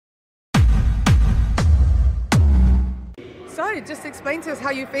So, just explain to us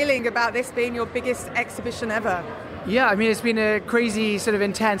how you're feeling about this being your biggest exhibition ever. Yeah, I mean, it's been a crazy, sort of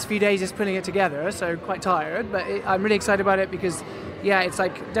intense few days just putting it together, so quite tired, but I'm really excited about it because, yeah, it's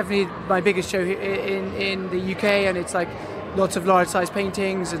like definitely my biggest show in the UK, and it's like lots of large-size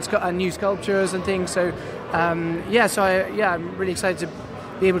paintings and new sculptures and things, so I'm really excited to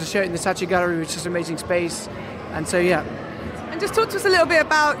be able to show it in the Saatchi Gallery, which is an amazing space, and so, yeah. And just talk to us a little bit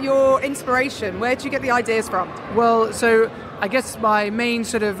about your inspiration. Where do you get the ideas from? Well, so I guess my main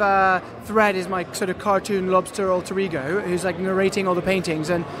sort of thread is my sort of cartoon lobster alter ego, who's like narrating all the paintings,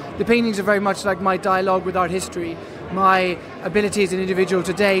 and the paintings are very much like my dialogue with art history, my ability as an individual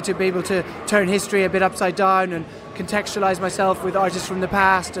today to be able to turn history a bit upside down and contextualize myself with artists from the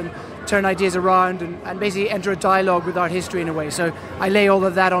past and turn ideas around and basically enter a dialogue with art history in a way. So I lay all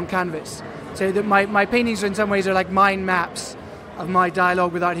of that on canvas. So that my paintings in some ways are like mind maps of my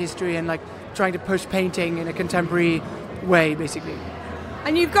dialogue with art history and like trying to push painting in a contemporary way, basically.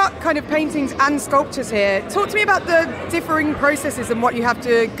 And you've got kind of paintings and sculptures here. Talk to me about the differing processes and what you have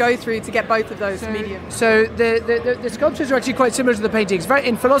to go through to get both of those mediums. So the sculptures are actually quite similar to the paintings.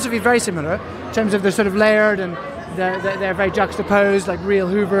 In philosophy, very similar in terms of they're sort of layered and they're very juxtaposed, like real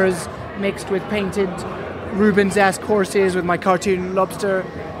Hoovers mixed with painted Rubens-esque horses with my cartoon lobster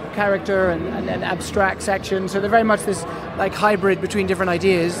character and then abstract section. So they're very much this like hybrid between different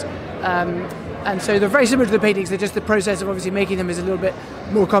ideas. And so they're very similar to the paintings, they're just the process of obviously making them is a little bit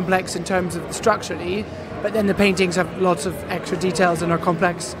more complex in terms of structurally, but then the paintings have lots of extra details and are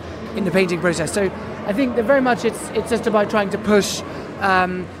complex in the painting process. So I think that very much it's just about trying to push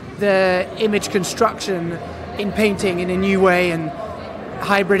the image construction in painting in a new way and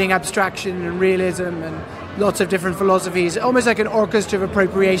hybriding abstraction and realism and lots of different philosophies, almost like an orchestra of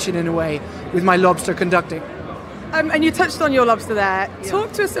appropriation in a way, with my lobster conducting. And you touched on your lobster there. Yeah.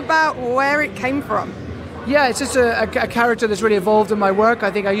 Talk to us about where it came from. Yeah, it's just a character that's really evolved in my work.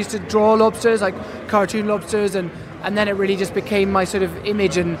 I think I used to draw lobsters, like cartoon lobsters, and then it really just became my sort of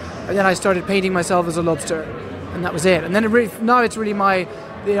image, and then I started painting myself as a lobster, and that was it. And then now it's really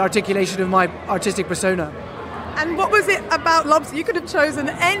the articulation of my artistic persona. And what was it about lobster? You could have chosen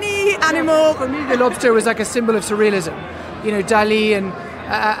any animal. For me, the lobster was like a symbol of surrealism. You know, Dali and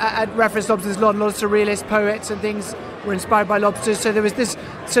referenced lobsters, a lot of surrealist poets and things were inspired by lobsters. So there was this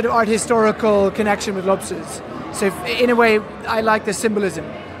sort of art historical connection with lobsters. So in a way, I like the symbolism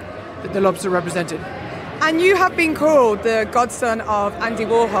that the lobster represented. And you have been called the godson of Andy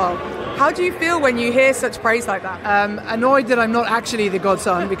Warhol. How do you feel when you hear such praise like that? Annoyed that I'm not actually the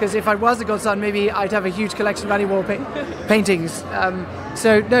godson, because if I was the godson, maybe I'd have a huge collection of Andy Warhol paintings.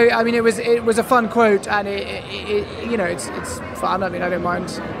 So no, I mean it was a fun quote, and it's fun. I mean I don't mind.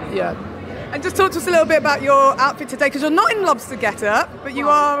 Yeah. And just talk to us a little bit about your outfit today, because you're not in lobster getup, but you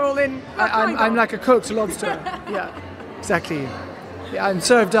are all in. I'm like a cooked lobster. Yeah, exactly. Yeah, I'm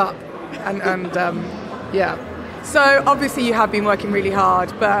served up, and yeah. So obviously you have been working really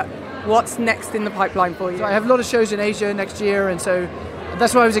hard, but what's next in the pipeline for you? So I have a lot of shows in Asia next year, and so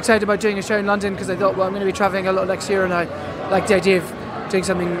that's why I was excited about doing a show in London, because I thought, well, I'm going to be travelling a lot next year, and I like the idea of doing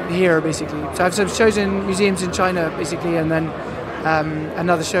something here, basically. So I have some shows in museums in China, basically, and then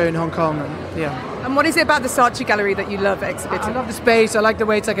another show in Hong Kong, and yeah. And what is it about the Saatchi Gallery that you love exhibiting? I love the space. I like the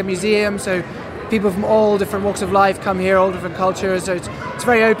way it's like a museum, so people from all different walks of life come here, all different cultures, so it's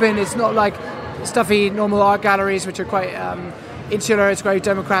very open. It's not like stuffy normal art galleries, which are quite insular. It's very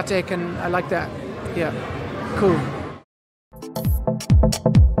democratic, and I like that. Yeah, cool.